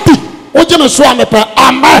authority, Ojeme so amepa.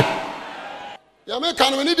 Amen. Ya me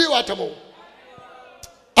kan we need what amo.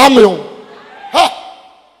 Amen. Ha.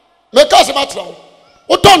 Me ka se matra wo.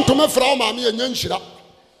 Wo don to me fra wo ma me enya nhira.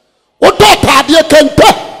 Wo do tade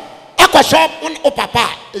kente. Akosho on o papa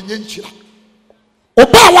enya nhira.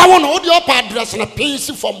 Oba wa wo no wo de opa address na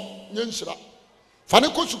peace from enya nhira. Fa ne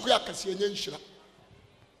ko suku akase enya nhira.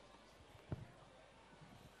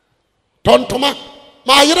 Tontoma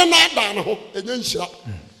ma yere na da ne ho enya nhira.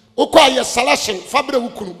 Ukwa ye selection fabre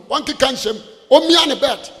wukunu wonke kanshem omia ne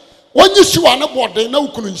bet wonyi shiwa ne bode na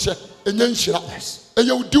wukunu nhye enya nhira.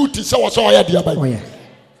 Eye duty se wo so oya dia ba.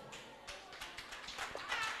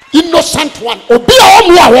 Innocent one obi a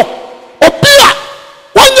omo awo obi a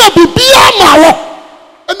wonya bibia ma wo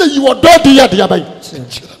ena yi wo do dia dia ba.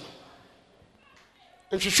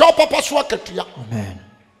 Nhwehwe papa so akatua. Amen.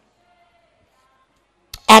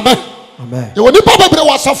 Amen. Amen. You woni papa bre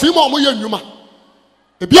wasafi ma omo ye nnwuma.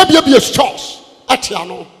 Ebia stores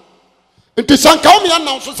atiano. Nti sanka o me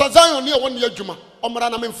announce so Zion ne woni adwuma. Omra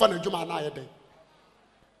na me mfa na adwuma na ayede.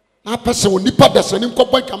 Na pese woni pa desani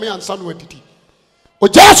nkobon kame ansa no adidi.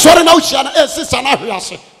 Oja sori na uhia na sisa na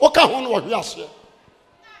hwiase. Oka ho no hwiase.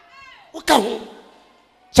 Oka ho.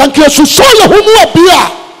 Sanka suso ye ho mu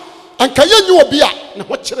obia. Anka ye nyi obia na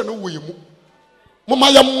ho kire no wo yemu. Mama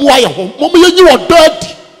ya mmoa ye ho. Mama ye nyi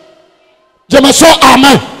odadi. Jema so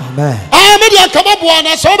amen. Amen. Amen dia kama bua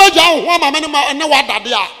na so beja ho ama me ne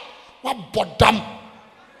wadade a wa bodam.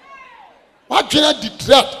 Wa twena di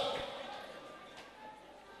threat.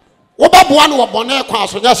 Wo ba bua no wo bone kwa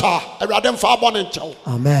so nya sa awurade mfa bone nchew.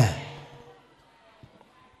 Amen.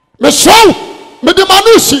 Me so me de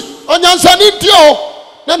manusi onyansani ndio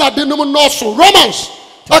na denum no so Romans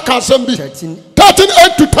aka asem bi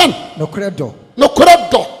 13:8 to 10. No credo.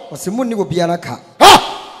 Osimunni wo bia na ka.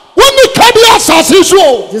 Ha! Woni ka bi asase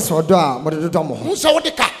so. This odo a mo de do mo. Mu se wo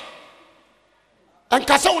de ka.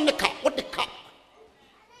 Anka se wo ne ka, wo de ka.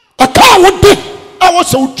 Aka wo de, a wo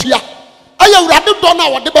se wo tua. Aya urade do na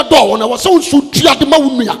wo de be do wo na wo se wo su tua de ma wo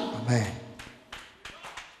nua. Amen.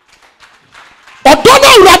 Odono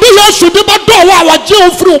awurade Yesu de bado wa waje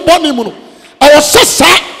ofiri oboni mu no awo sesa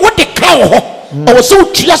wo de ka wo ho awo se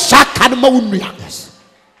utua sa ka na ma wonua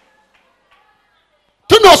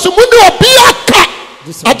tino so mu ne obi aka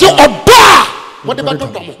aje odo a wo de bado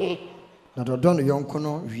dom ho na dodo no yonko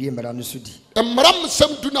no wie mara no so di emram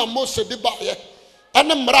sem du na Mose de ba ye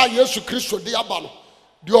ene mra Yesu Kristo de aba no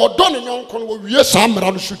de odo no yonko no wo wie sa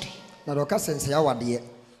mra no so di na do ka sense ya wade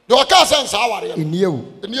de o ka sense aware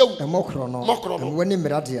eniewu emokro no woni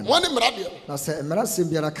mra de woni mra de na se mra sem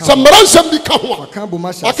biara ka se mra sem bi ka ho ka bu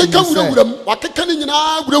ma sha wakeka wurawuram wakeka ni nyina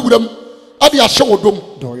wurawuram ade ahye wodom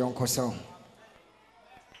do yonko saw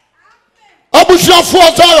abusuafo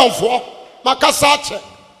azayonfo makasa ache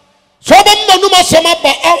so ba mmanum asema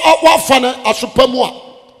ba wafa ne asopamu a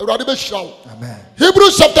awurade be hira wo amen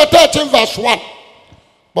Hebrews chapter 13 verse 1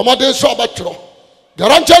 bomade so abetro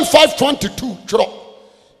Galatians 5:22 tro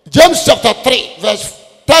James chapter 3 verse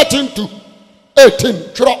 13 to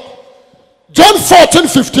 18 tro John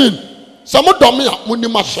 14:15 some dome a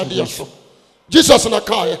munim asade so Jesus na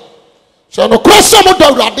kae so no kwese mo do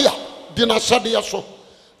awurade a di na asade so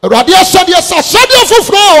awurade asade asade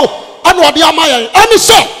foforo anu ade amaye ani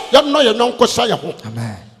se ye no ye nonko sa ye ho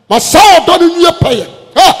amen masa odo no nwie paye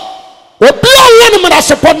ha obi a woni me na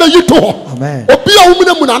sepo na yito ho amen obi a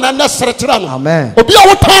womne mu na na seretira no amen obi a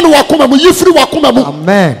wotan wakoma mu yifiri wakoma mu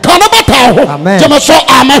amen kana bata ho amen jema so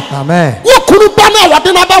amen amen wo kunu ba na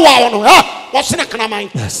wade na ba wa no ha wo sene kana man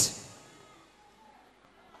yes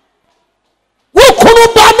wo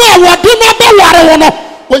kunu ba na wade na ba ware wo no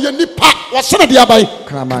wo ye nipa wo sene de aban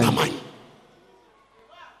kana man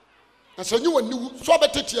asanyi wani wu so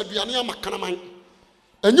betete aduane ama kana man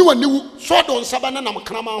anyi wani wu so do nsaba na nam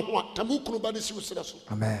kana man ho tamu kunu ba ne si usere so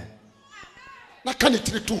amen na kan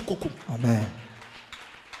tiri tu kokum amen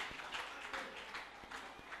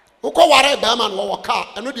uko ware ba man wo ka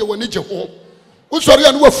eno de wani je ho usori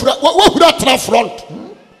anu wahura tra front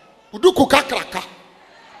uduku kakraka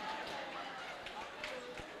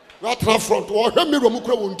wa tra front wo hwe mi ro mu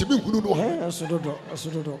kura wo ntimi hunu no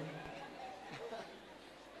asododo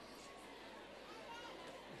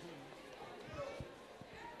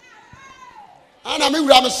ana mi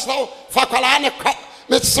wura me saw fa kwala ne kwa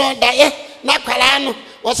me so dae na kwala no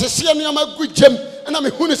wo sese ne ma gugem ana me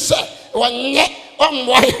hunu se wonye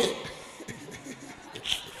omwoy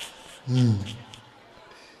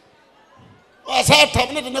asa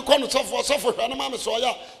tabne de ne kono sofo hwe na ma me so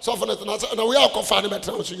ya sofo ne na we akofa ne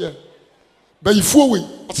betra so ye bayifuo we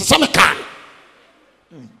sese me kan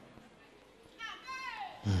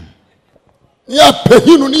ya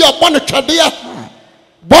pehinu ni ya bone twade ya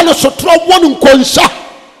bone sotro wonu nkonsa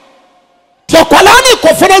ti akwala ne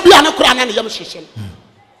kofana bia ne kura na ne yam hyehye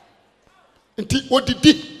nti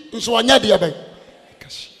odidi nso anya de aban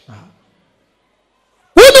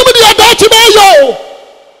woni me de adachi ba yo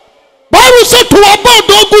baru se to aba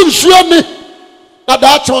dogu nsuo ni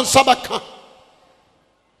adachi on sabaka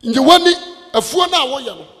nje woni afuo na wo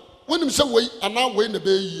ye no wonim se wei ana wei na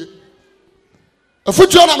be yie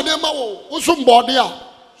afutuo na me de ma wo wo mbode a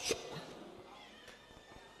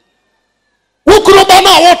wukuru ba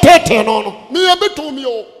na wo tete no no me ebeto mi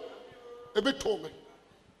o ebeto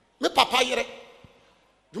me papa yere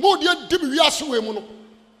dimo de dim wiase we mu no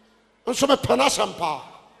nso me pana sampa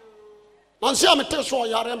nansi am te so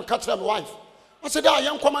yare me katra me wife I said I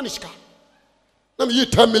am koma niska na me yi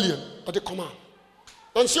 10 million ade koma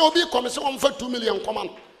nansi obi koma se won fa 2 million koma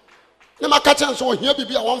no na makata nso wo hia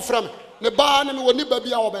bibia won fra me ne ba na me woni ba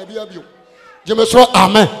bia wo ba bia bio jeme so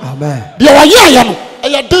amen amen de wa ye aye no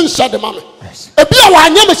eye den sha de mame ebi a wa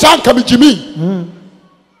anya me sha nka me jimi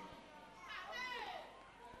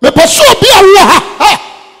me paso obi a wo ha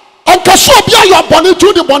anka so obi a yo bone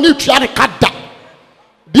tu de bone tua ne kada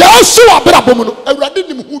de asu abra bomu no awurade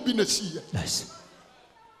nim hu bi na siye yes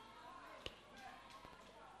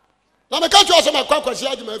na me ka tuwa se ma kwa kwasi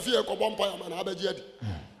agima fie ko bompa ya ma na abaji adi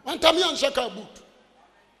anta me an shaka boot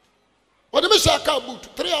ode me shaka boot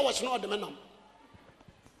 3 hours na ode me nam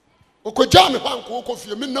okoja me banko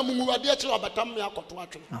okofie me nam ngu ade akira abatam me akoto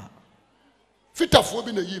atwe fitafo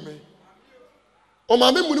bi na yi me o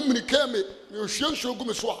ma me munimuni ka me ohwie nso gu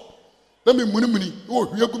me so a na me munimuni o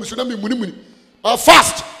hwie gu me so na me munimuni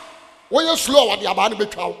fast when you slow what the abane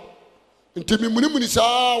betwa nti me munimuni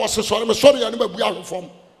saa wasesore me sore ya ne babu ahofom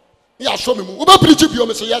ya so me mu wo ba preach bi o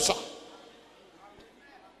me say yes sir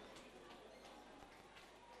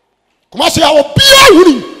kuma se ya obia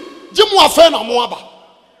huri gimu afa na mo aba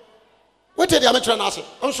wote dia me tire na ase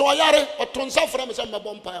nso oyare otonsa fra me se me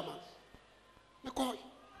bompa ya ma me ko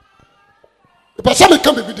e pa se me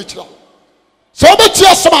kan be di kira so obeti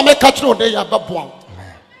asema me ka kire o de ya baboa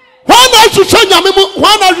wana hwehwe nyame mu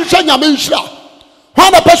wana hwehwe nyame nhira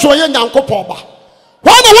When a person is Yanko Poba.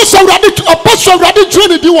 When I was a person ready to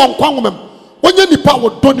train the one Quangum. When you need power,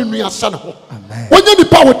 don't in your son. When you need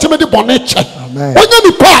power, Timothy Bonnet. When you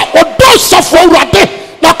need power, or don't suffer already.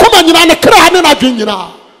 Now come on, you're crying and I drink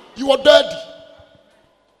you are dead.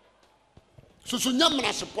 So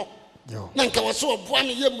Yamana support. Nanka was so one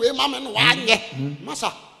year with Mamma and one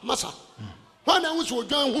Massa. When I was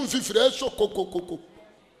going home, 50 so cocoa.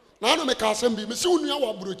 Now I make us be Miss Unia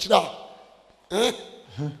or Bruchida.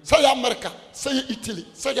 Say America, say Italy,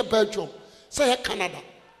 say Belgium, say Canada.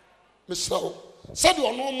 Miss said you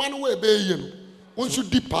are no man way be you. Once you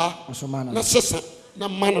deeper, na sessa, na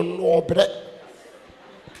man no bread.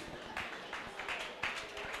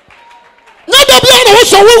 Never be on the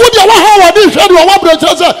show. Would you want to share your brother?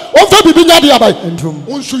 Or Fabi Binya by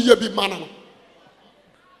once you be man.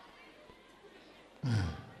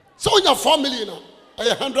 So in your family now,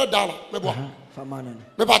 $100,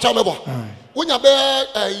 me bacha me bo. When you bear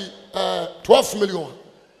 12 million,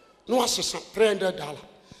 no assistant $300.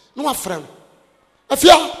 No a friend. If you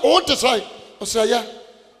want to say, I say yeah,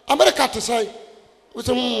 America to say, with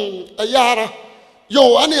a yara,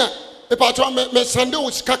 yo, Ania, if I try me send you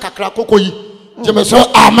with Kaka Krakoyi, Jimmy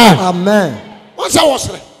so amen. Amen. What's I was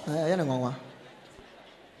there?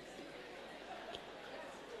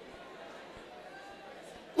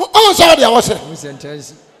 Oh, sorry, I was there.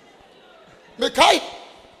 Me kai,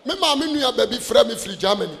 me mammy knew a baby from me free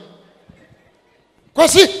Germany.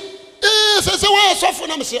 Kwasi, say why so for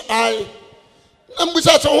them say I am with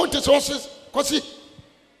us on resources. Kwasi,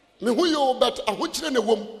 me who you bet a which in a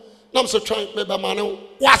womb. Nam so trying me by man.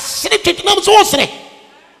 Was sitting nam so say.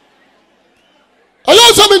 I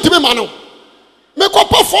also mean to be man. Me ko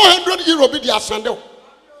 €400 be the asando.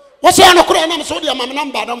 What's your no crown? I'm so dear, my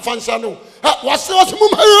number, I'm fancy. What's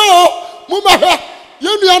Mumma? You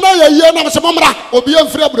know, you're not a mumma, or be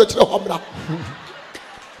unfair to Homra.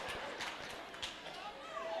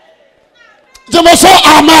 Jamaso,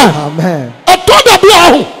 amen. I told the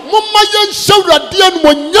blow, Mumma, young shoulder, dear,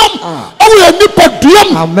 one yum, oh, a nipper drum.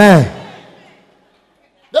 Amen.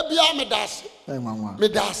 The Biamedas,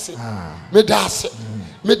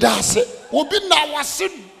 Medase, will be now a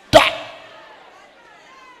sit that.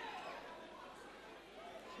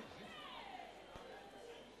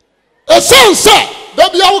 A son said, there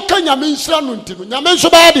be our Kenya means Ranunti, Yamen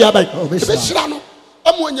bad, Abay,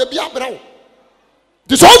 I'm when you be a brow.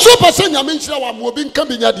 This also person Yamin I'm moving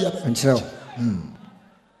coming at the and so.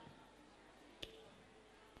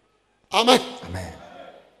 Amen. Amen.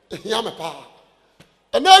 Yamapa.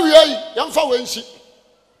 And now we are young for when she.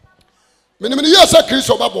 Many years a Christ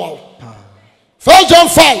of Abwal. 1 John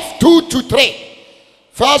 5, 2-3.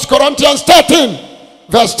 1 Corinthians 13,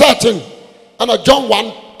 verse 13. And John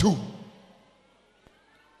 1, 2.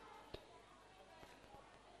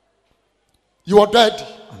 You are dead.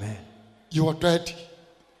 Amen. You are dead.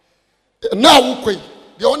 Now, the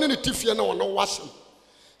only Tiffy no was him.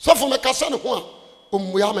 So for my cousin,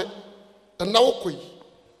 we are and now,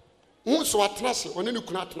 once what Nasi, when you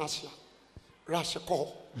cannot Nasia, Rasha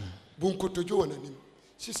call, Bunko to you and him,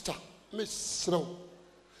 sister, Miss Snow,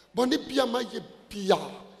 Bonibia, my Pia,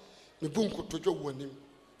 the Bunko to you and him,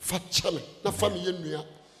 fat chairman, na family in me,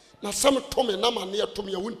 now some Tommy, Nama near to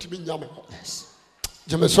me, I won't be Yama. Yes.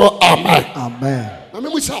 Jameso, amen. Amen. I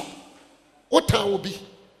mean, we saw what time will be.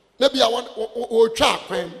 Maybe I want or track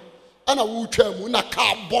him, and I will tell you, na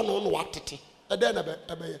car born on what it is. And then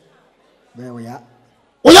there we are.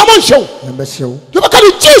 We are on show. You look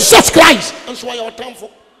at Jesus Christ. And so I time for.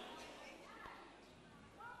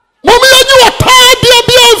 Mommy, you are tired, be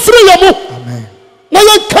free. Amen. Now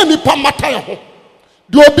you can't be pamataya.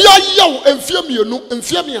 Do be a young and fear me, no, and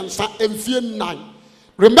fear me and fear nine.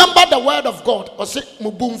 Remember the word of God. Or say,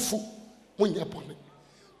 Mubumfu, when you're born.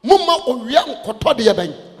 Mumma or young Cotodia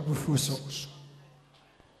bank.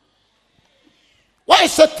 Why I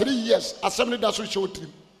said 3 years, assembly doesn't show to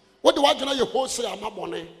him. What do I do? Your whole say, I'm a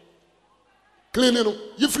bonnet. Cleaning,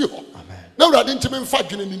 you free home. No, I didn't even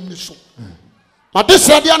fight in this. But this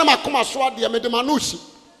is the animal come as well, the Medemanusi.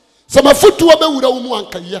 Some of foot to obey with a woman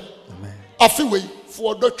can hear. I feel way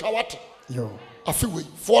for Dr. Watt. I feel way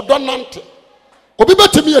for Donante. Obi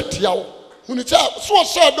better me a tiao. When it's so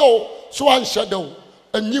shadow, so unshadow,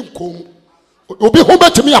 and new comb. Obi home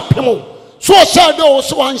better me a pemo. So shadow,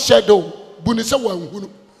 so unshadow, Bunisa one.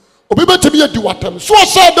 Obi better me a duatem. So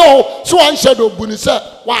shadow, so unshadow,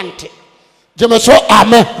 Bunisa one. Jemeso,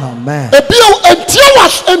 amen. Amen. A bill and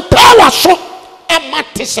tears and power so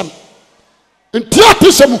amatism. And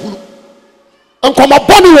teatism. And come a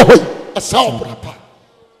bonny away. A sound brapa.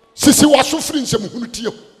 Sissy was suffering some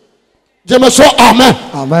hunitio. Jemeso, amen.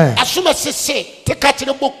 Amen. As soon as they say, take out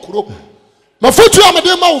the book, mafotu a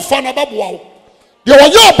mede ma wo fa na baboa wo de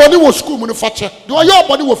wɔyɛ ɔbɔne wɔ school mu no fa kyɛ de wɔyɛ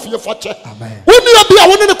ɔbɔne wɔ fie fa kyɛ wonua bi a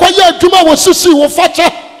wone ne kɔyɛ adwuma wɔ sisi wo fa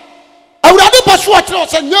kyɛ awurade ba so ɔkyerɛ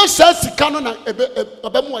sɛ nyɛ saa sika no na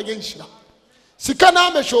ɛbɛmu ayɛ nhyira sika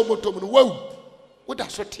na amɛhyɛ obotom no wawu woda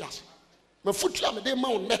so te ase mafotu a mede ma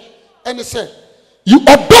wo nnɛ ɛne sɛ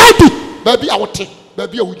ɔbaa bi baabi a wote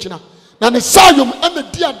baabi a wogyina na ne saa yom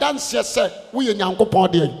ɛna di adanseɛ sɛ woyɛ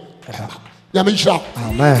nyankopɔn deɛ nyame nhyira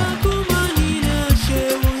amen